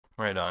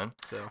Right on.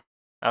 So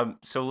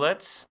So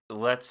let's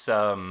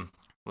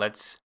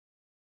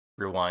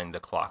rewind the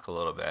clock a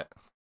little bit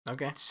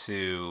okay,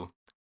 to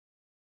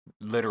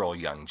literal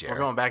young we're Jer.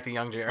 going back to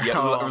young Jared. Yeah,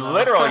 Oh no,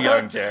 literal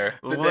young Jer.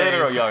 the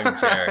Literal days. young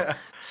Jer.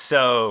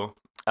 So,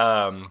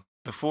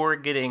 before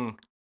getting,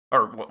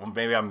 or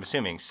maybe I'm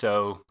assuming,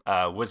 so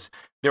was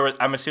there was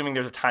I'm assuming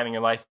there's a time in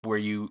your life where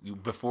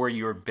before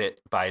you were bit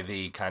by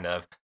the kind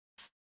of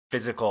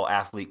physical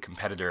athlete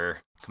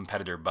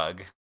competitor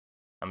bug.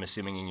 I'm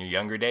assuming in your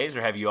younger days,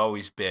 or have you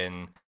always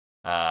been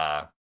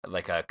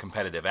like a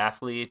competitive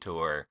athlete,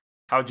 or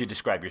how would you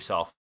describe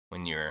yourself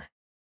when you're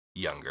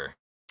younger?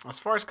 As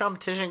far as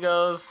competition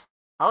goes,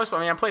 I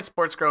mean, I played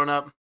sports growing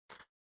up.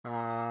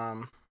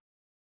 Um,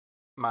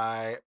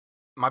 my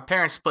my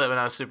parents split when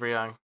I was super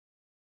young,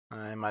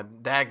 and my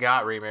dad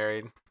got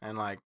remarried. And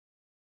like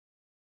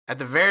at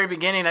the very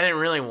beginning, I didn't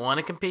really want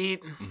to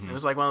compete. It Hmm.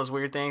 was like one of those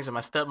weird things. And my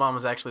stepmom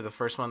was actually the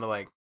first one to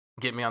like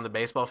get me on the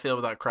baseball field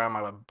without crying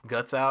my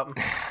guts out.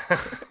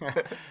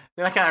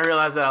 Then I kind of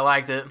realized that I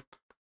liked it,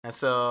 and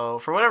so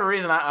for whatever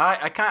reason,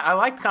 I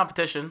liked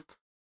competition.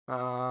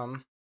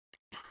 Um,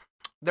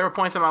 there were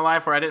points in my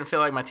life where I didn't feel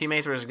like my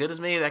teammates were as good as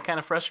me. That kind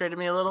of frustrated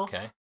me a little.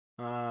 Okay.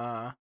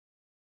 Uh,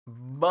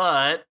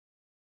 but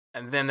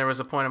and then there was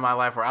a point in my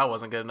life where I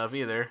wasn't good enough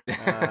either.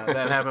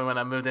 That happened when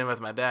I moved in with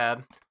my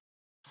dad.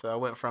 So I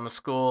went from a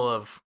school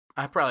of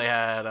I probably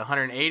had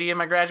 180 in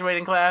my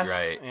graduating class.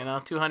 Right.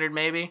 200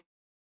 maybe.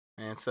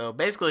 And so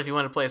basically, if you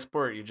wanted to play a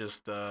sport, you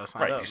just signed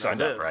Right, up. you That was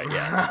signed up, it. right,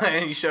 yeah.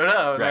 And you showed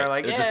up, and they Right. were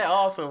like, It's "Yeah, a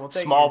awesome, we'll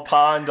take Small you."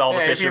 pond, all the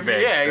Yeah, fish are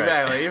big. yeah, Right.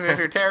 exactly. Even if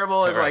you're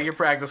terrible, it's Right. like your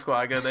practice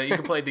squad good. That you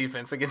can play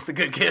defense against the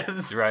good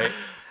kids. Right.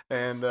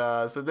 And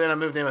so then I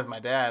moved in with my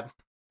dad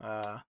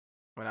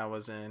when I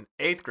was in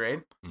 8th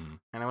grade, Mhm.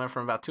 and I went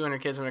from about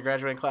 200 kids in my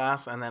graduating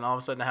class, and then all of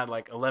a sudden I had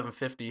like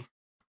 1150,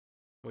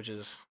 which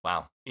is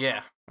Wow.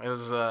 yeah, it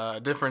was a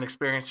different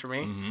experience for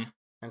me. Hmm.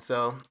 And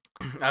so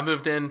I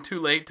moved in too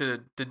late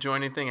to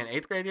join anything in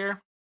 8th grade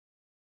year.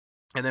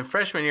 And then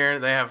freshman year,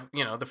 they have,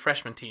 the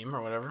freshman team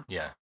or whatever.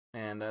 Yeah.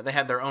 And they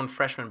had their own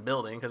freshman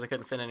building because they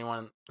couldn't fit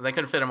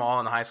them all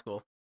in the high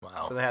school.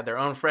 Wow. So they had their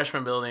own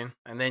freshman building,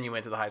 and then you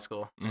went to the high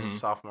school in Mhm.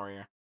 sophomore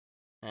year.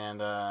 And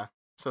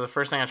so the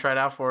first thing I tried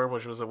out for,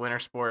 which was a winter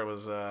sport,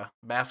 was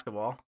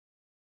basketball.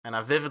 And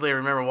I vividly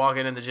remember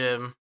walking in the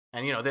gym,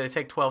 and, they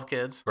take 12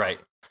 kids, Right.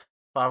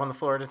 5 on the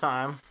floor at a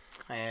time.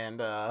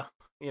 And,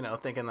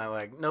 thinking that,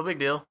 like, no big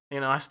deal.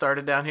 I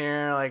started down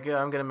here, like,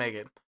 I'm going to make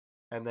it.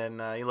 And then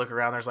you look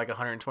around, there's like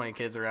 120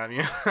 kids around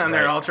you, and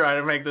they're Right. all trying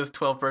to make this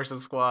 12-person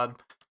squad.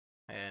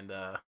 And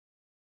I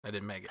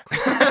didn't make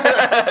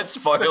it.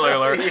 Spoiler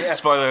alert. Yeah.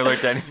 Spoiler alert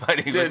to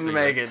anybody Didn't listening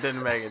make to it.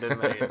 Didn't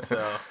make it.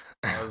 So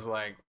I was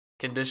like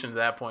conditioned at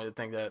that point to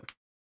think that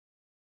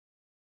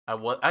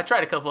I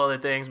tried a couple other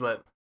things,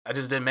 but I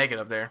just didn't make it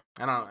up there.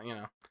 I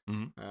don't,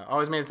 Mhm.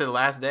 always made it to the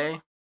last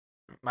day.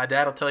 My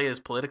dad will tell you it's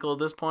political at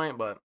this point,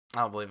 but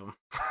I don't believe him.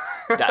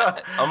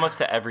 Almost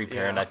to every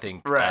parent, Yeah. I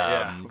think, Right,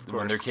 yeah, of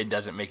when their course. kid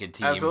doesn't make a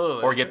team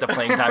Absolutely. or get the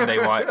playing time they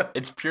want,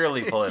 it's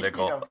purely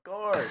political. Yeah, of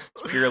course.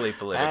 It's purely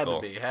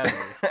political. Had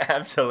to be.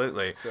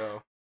 Absolutely.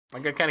 So I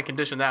got kind of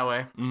conditioned that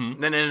way. Hmm.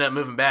 Then ended up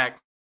moving back,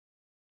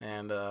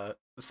 and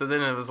so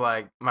then it was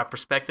like my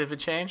perspective had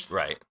changed.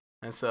 Right.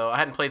 And so I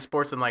hadn't played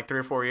sports in like 3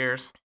 or 4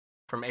 years,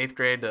 from 8th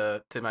grade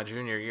to my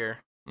junior year.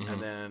 Mhm.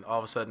 And then all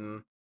of a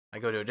sudden I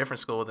go to a different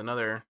school with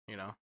another, I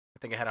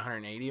think I had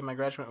 180 in my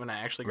graduate when I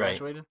actually Right.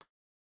 graduated.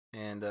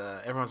 And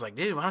everyone's like,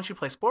 dude, why don't you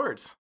play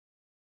sports?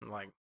 I'm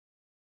like,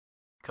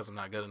 because I'm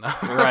not good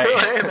enough. Right.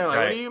 And they're like,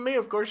 Right. what do you mean?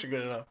 Of course you're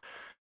good enough.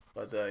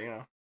 But,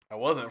 I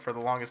wasn't for the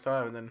longest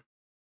time. And then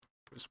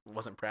just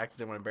wasn't practicing.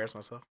 Didn't want to embarrass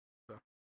myself.